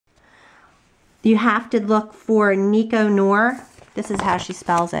you have to look for Nico Noir. This is how she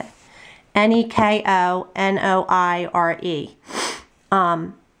spells it. N-E-K-O-N-O-I-R-E.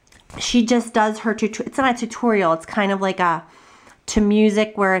 She just does her tutorial. It's not a tutorial. It's kind of like a to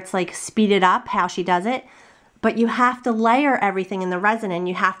music where it's like speeded up how she does it. But you have to layer everything in the resin, and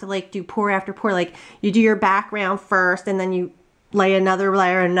you have to like do pour after pour. Like you do your background first, and then you lay another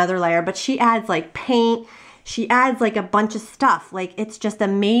layer. But she adds like paint. She adds like a bunch of stuff. Like it's just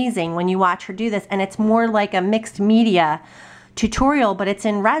amazing when you watch her do this. And it's more like a mixed media tutorial, but it's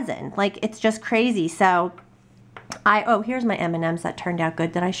in resin. Like it's just crazy. So oh, here's my M&Ms that turned out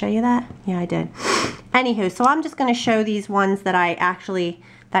good. Did I show you that? Yeah, I did. Anywho, so I'm just going to show these ones that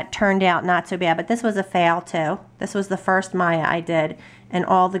that turned out not so bad, but this was a fail too. This was the first Maya I did, and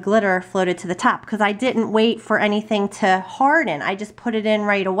all the glitter floated to the top because I didn't wait for anything to harden. I just put it in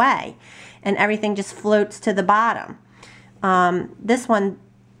right away, and everything just floats to the bottom. This one,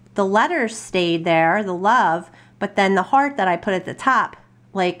 the letters stayed there, the love, but then the heart that I put at the top,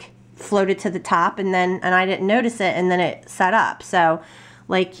 like, floated to the top, and I didn't notice it, and then it set up. So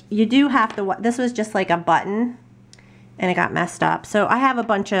like you do have to, this was just like a button and it got messed up. So I have a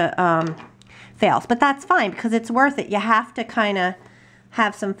bunch of fails, but that's fine because it's worth it. You have to kind of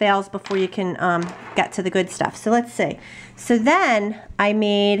have some fails before you can get to the good stuff. So let's see. So then I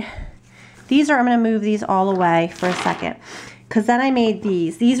made these. I'm going to move these all away for a second because then I made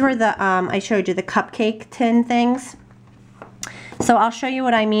these. These were the I showed you the cupcake tin things. So I'll show you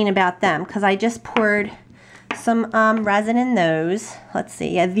what I mean about them because I just poured some resin in those. Let's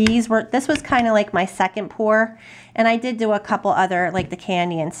see. Yeah, this was kind of like my second pour, and I did do a couple other like the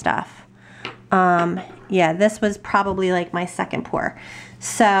candy and stuff. Yeah, this was probably like my second pour.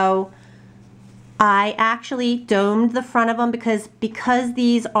 So I actually domed the front of them because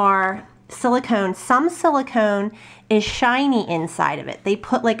these are silicone. Some silicone is shiny inside of it. They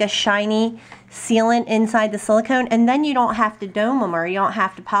put like a shiny sealant inside the silicone, and then you don't have to dome them or you don't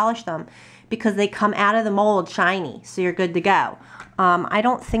have to polish them because they come out of the mold shiny, so you're good to go. I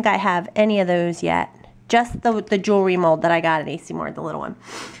don't think I have any of those yet. Just the jewelry mold that I got at AC Moore, the little one.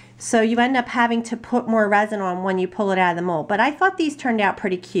 So you end up having to put more resin on when you pull it out of the mold. But I thought these turned out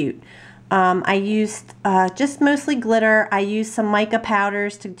pretty cute. I used just mostly glitter. I used some mica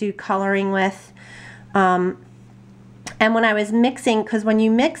powders to do coloring with. And when I was mixing, because when you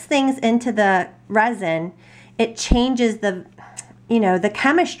mix things into the resin, it changes the, the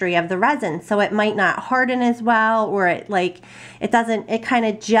chemistry of the resin. So it might not harden as well, or it kind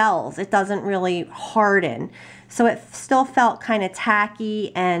of gels. It doesn't really harden. So it still felt kind of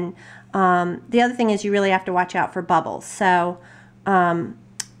tacky. And the other thing is you really have to watch out for bubbles. So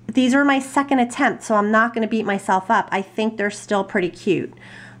these are my second attempt, so I'm not going to beat myself up. I think they're still pretty cute.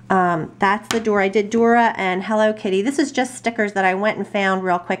 That's the Dora. I did Dora and Hello Kitty. This is just stickers that I went and found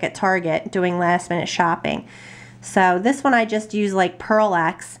real quick at Target doing last minute shopping. So this one I just used like Pearl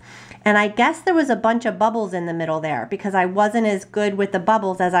X, and I guess there was a bunch of bubbles in the middle there because I wasn't as good with the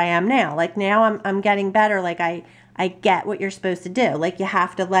bubbles as I am now. Like now I'm getting better. Like I get what you're supposed to do. Like you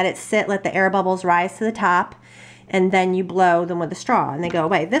have to let it sit, let the air bubbles rise to the top, and then you blow them with a straw and they go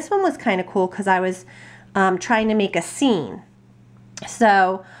away. This one was kind of cool because I was trying to make a scene.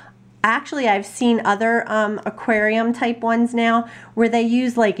 So actually I've seen other aquarium type ones now where they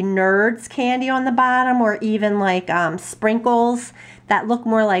use like Nerds candy on the bottom, or even like sprinkles that look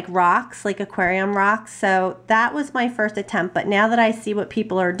more like rocks, like aquarium rocks. So that was my first attempt, but now that I see what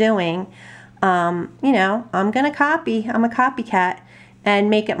people are doing, I'm gonna copy. I'm a copycat and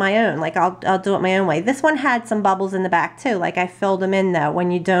make it my own. Like I'll do it my own way. This one had some bubbles in the back too. Like I filled them in though.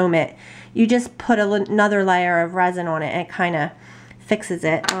 When you dome it, you just put another layer of resin on it and it kind of fixes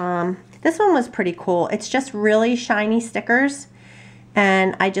it. This one was pretty cool. It's just really shiny stickers,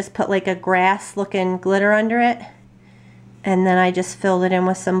 and I just put like a grass looking glitter under it, and then I just filled it in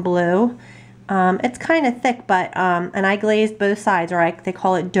with some blue. It's kind of thick, but and I glazed both sides, or they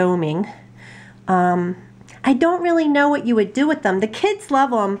call it doming. I don't really know what you would do with them. The kids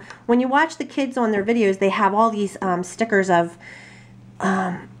love them. When you watch the kids on their videos, they have all these stickers of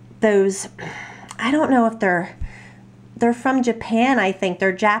those, I don't know if they're from Japan, I think.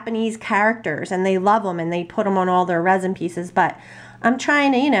 They're Japanese characters, and they love them, and they put them on all their resin pieces. But I'm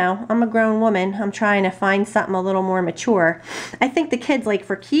trying to, I'm a grown woman. I'm trying to find something a little more mature. I think the kids, like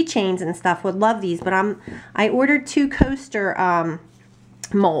for keychains and stuff, would love these. But I ordered 2 coaster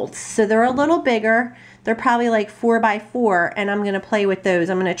molds. So they're a little bigger. They're probably like 4x4, and I'm going to play with those.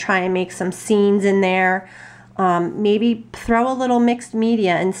 I'm going to try and make some scenes in there. Maybe throw a little mixed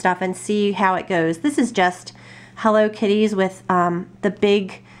media and stuff and see how it goes. This is just Hello Kitties with the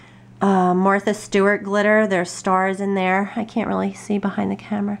big Martha Stewart glitter. There's stars in there. I can't really see behind the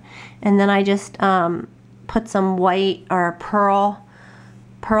camera. And then I just put some white or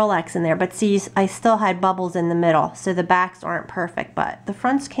Pearl-Ex in there. But see, I still had bubbles in the middle, so the backs aren't perfect, but the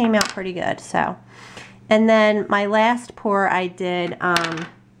fronts came out pretty good. So, and then my last pour, I did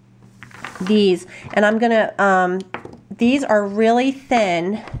these, and I'm gonna these are really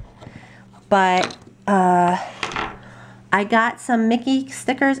thin, but I got some Mickey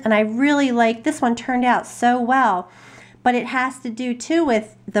stickers, and I really like this one. Turned out so well, but it has to do too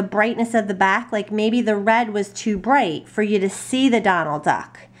with the brightness of the back. Like maybe the red was too bright for you to see the Donald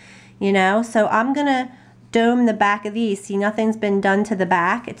Duck, you know. So I'm gonna dome the back of these. See, nothing's been done to the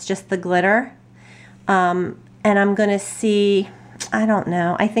back, it's just the glitter. And I'm gonna see, I don't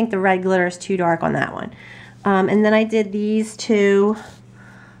know, I think the red glitter is too dark on that one. And then I did these two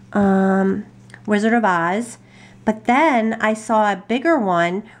Wizard of Oz. But then I saw a bigger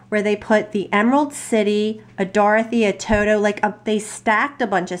one where they put the Emerald City, a Dorothy, a Toto, like they stacked a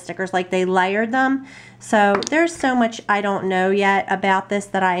bunch of stickers, like they layered them. So there's so much I don't know yet about this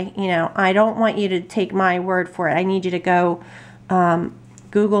that I don't want you to take my word for it. I need you to go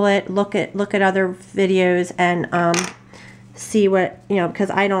Google it, look at other videos, and see what, because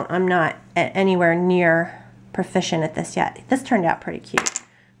I'm not anywhere near proficient at this yet. This turned out pretty cute.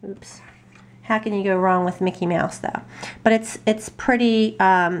 Oops. How can you go wrong with Mickey Mouse though? But it's pretty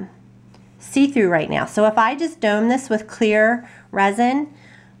see-through right now. So if I just dome this with clear resin,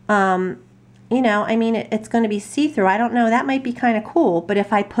 I mean, it's going to be see-through. I don't know, that might be kind of cool. But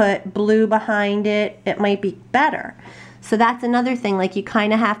if I put blue behind it, it might be better. So that's another thing, like you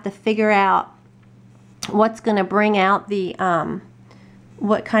kind of have to figure out what's going to bring out the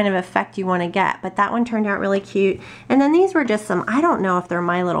what kind of effect you want to get. But that one turned out really cute. And then these were just some, I don't know if they're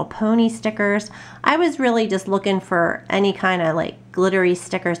My Little Pony stickers. I was really just looking for any kind of like glittery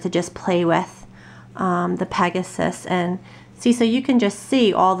stickers to just play with, the Pegasus. And see, so you can just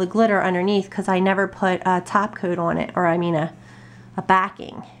see all the glitter underneath, because I never put a top coat on it, or I mean a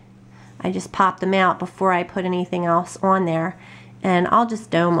backing. I just popped them out before I put anything else on there. And I'll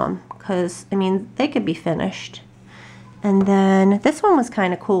just dome them, because I mean, they could be finished. And then this one was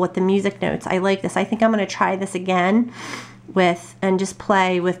kind of cool with the music notes. I like this. I think I'm going to try this again and just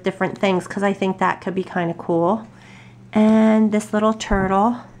play with different things, because I think that could be kind of cool. And this little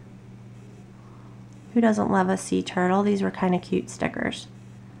turtle. Who doesn't love a sea turtle? These were kind of cute stickers.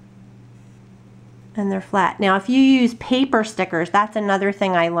 And they're flat. Now if you use paper stickers, that's another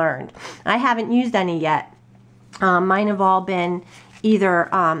thing I learned. I haven't used any yet. Mine have all been either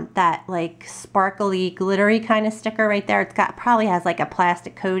that like sparkly glittery kind of sticker right there. It's got, probably has like a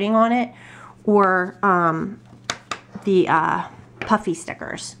plastic coating on it, or the puffy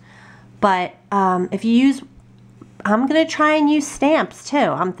stickers. But if you use, I'm gonna try and use stamps too,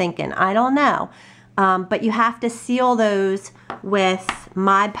 I'm thinking, I don't know. But you have to seal those with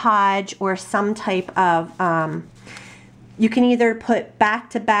Mod Podge or some type of, you can either put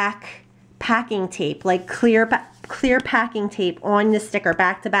back-to-back packing tape, like clear packing tape on the sticker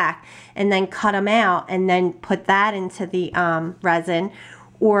back to back, and then cut them out and then put that into the resin,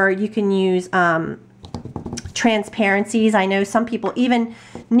 or you can use transparencies. I know some people, even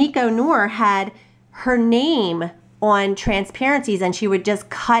Nico Noor had her name on transparencies, and she would just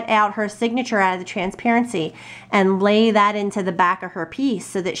cut out her signature out of the transparency and lay that into the back of her piece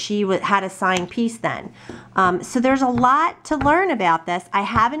so that she had a signed piece then. So there's a lot to learn about this. I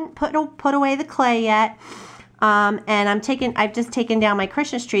haven't put away the clay yet. And I've just taken down my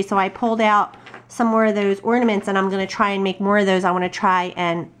Christmas tree, so I pulled out some more of those ornaments, and I'm going to try and make more of those. I want to try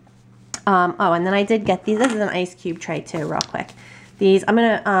and, oh, and then I did get these. This is an ice cube tray too, real quick. These, I'm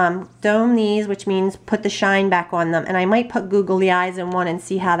going to dome these, which means put the shine back on them, and I might put googly eyes in one and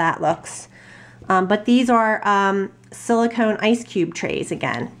see how that looks. But these are silicone ice cube trays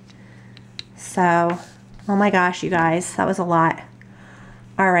again. So, oh my gosh, you guys, that was a lot.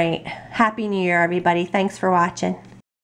 All right. Happy New Year, everybody. Thanks for watching.